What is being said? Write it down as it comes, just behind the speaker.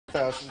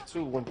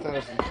1002,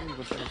 1003,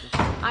 1000.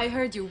 I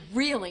heard you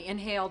really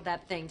inhaled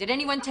that thing. Did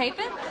anyone tape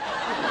it?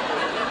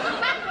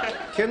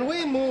 Can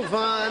we move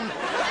on?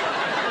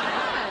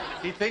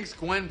 He thinks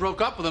Gwen broke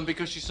up with him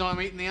because she saw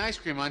him eating the ice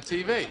cream on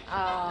TV.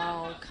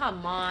 Oh,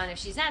 come on. If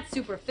she's that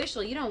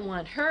superficial, you don't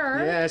want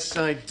her. Yes,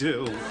 I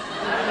do.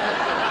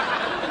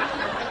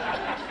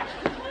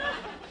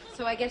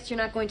 So I guess you're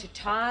not going to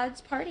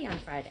Todd's party on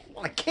Friday.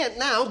 Well, I can't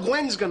now.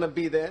 Gwen's gonna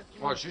be there.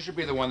 Well, she should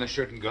be the one that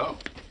shouldn't go.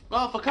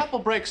 Well, if a couple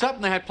breaks up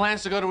and they had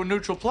plans to go to a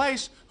neutral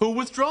place, who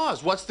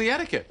withdraws? What's the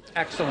etiquette?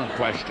 Excellent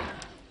question.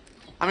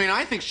 I mean,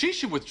 I think she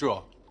should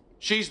withdraw.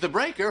 She's the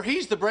breaker,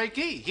 he's the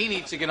breakee. He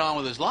needs to get on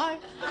with his life.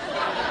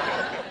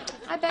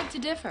 I beg to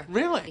differ.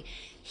 Really?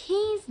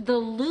 He's the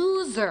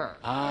loser.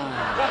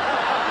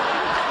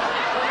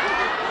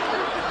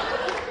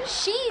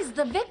 She's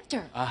the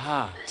victor.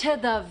 To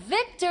the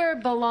victor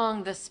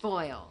belong the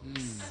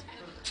spoils.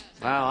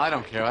 Well, I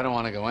don't care. I don't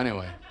want to go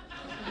anyway.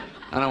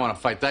 I don't want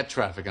to fight that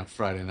traffic on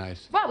Friday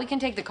night. Well, we can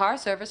take the car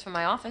service from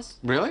my office.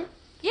 Really?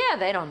 Yeah,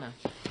 they don't know.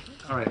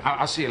 All right,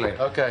 I'll see you later.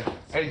 Okay.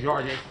 Hey,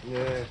 Georgie.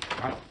 Yeah.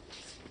 Bye.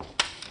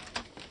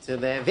 To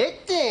the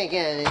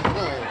victor.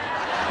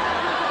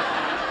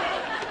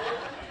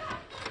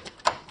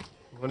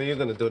 What are you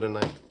gonna do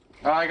tonight?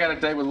 Oh, I got a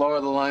date with Laura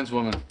the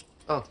lineswoman.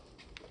 Oh.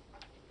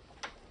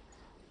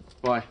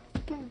 Why?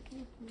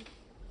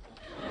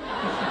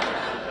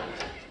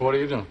 What are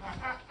you doing?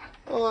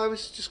 Oh, I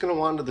was just gonna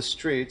wander the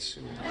streets.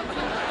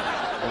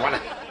 I wanna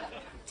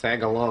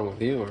tag along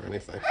with you or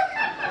anything.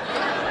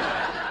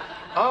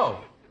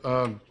 Oh,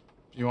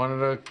 you wanted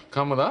to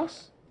come with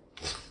us?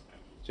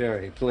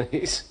 Jerry,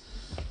 please.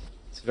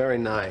 It's very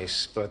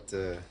nice, but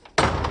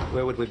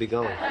where would we be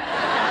going?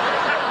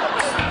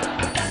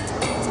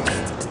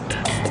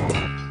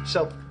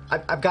 So,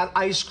 I've got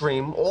ice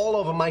cream all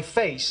over my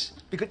face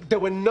because there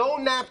were no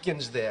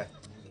napkins there.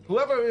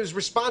 Whoever is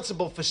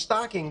responsible for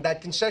stocking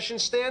that concession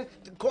stand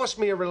cost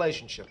me a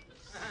relationship.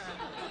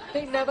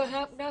 They never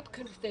have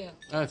napkins there.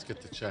 Let's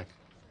get the check.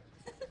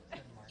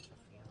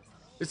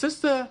 Is this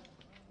the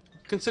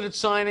considered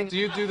signing? Do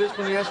you do this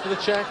when you ask for the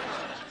check?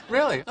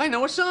 Really? I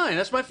know a sign.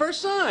 That's my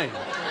first sign.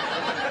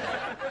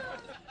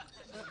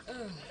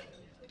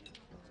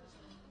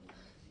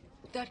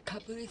 That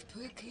couple is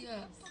breaking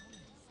up.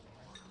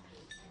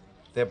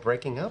 They're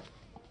breaking up?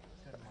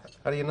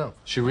 How do you know?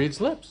 She reads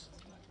lips.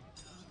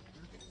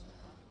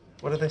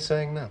 What are they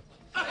saying now?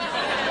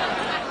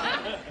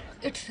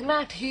 It's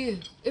not you,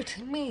 it's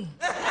me.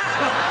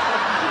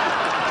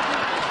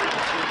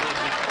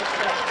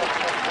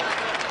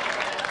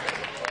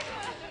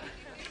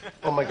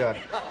 Oh, my God.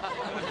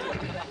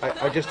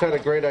 I just had a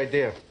great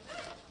idea.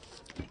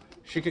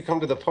 She could come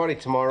to the party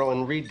tomorrow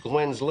and read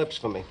Gwen's lips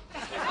for me.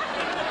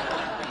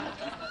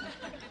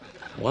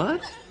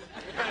 What?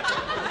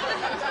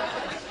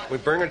 We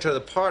bring her to the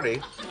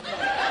party,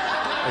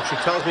 and she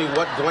tells me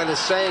what Gwen is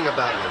saying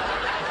about me.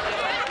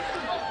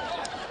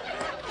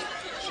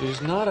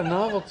 She's not a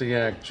novelty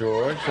act,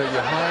 George, that you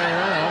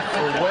hire out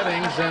for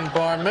weddings and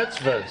bar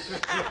mitzvahs.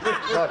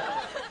 Look,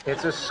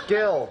 it's a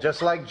skill,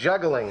 just like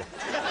juggling.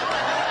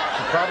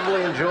 She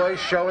probably enjoys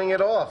showing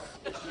it off.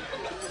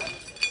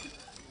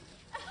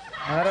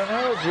 I don't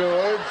know,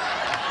 George.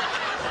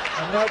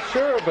 I'm not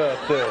sure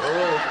about this.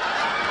 Oh.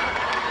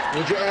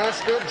 Would you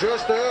ask her?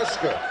 Just ask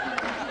her.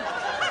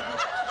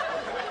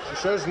 She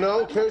says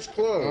no, case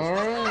closed. All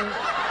right.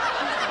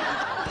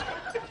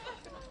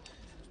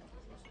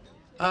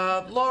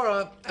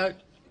 Laura,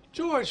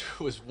 George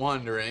was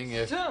wondering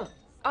if... Sure,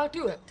 I'll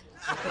do it.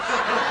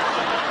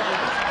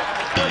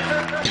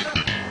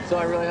 So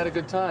I really had a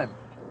good time.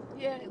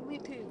 Yeah, me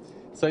too.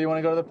 So you want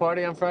to go to the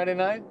party on Friday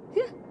night?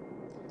 Yeah.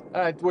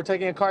 All right, we're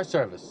taking a car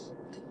service.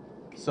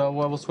 So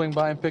we'll swing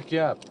by and pick you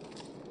up.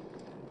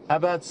 How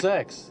about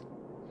 6?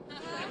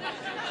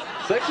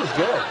 6 is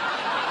good.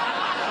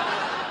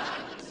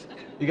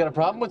 You got a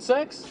problem with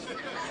 6?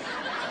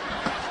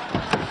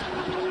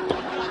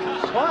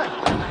 What?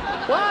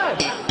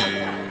 What?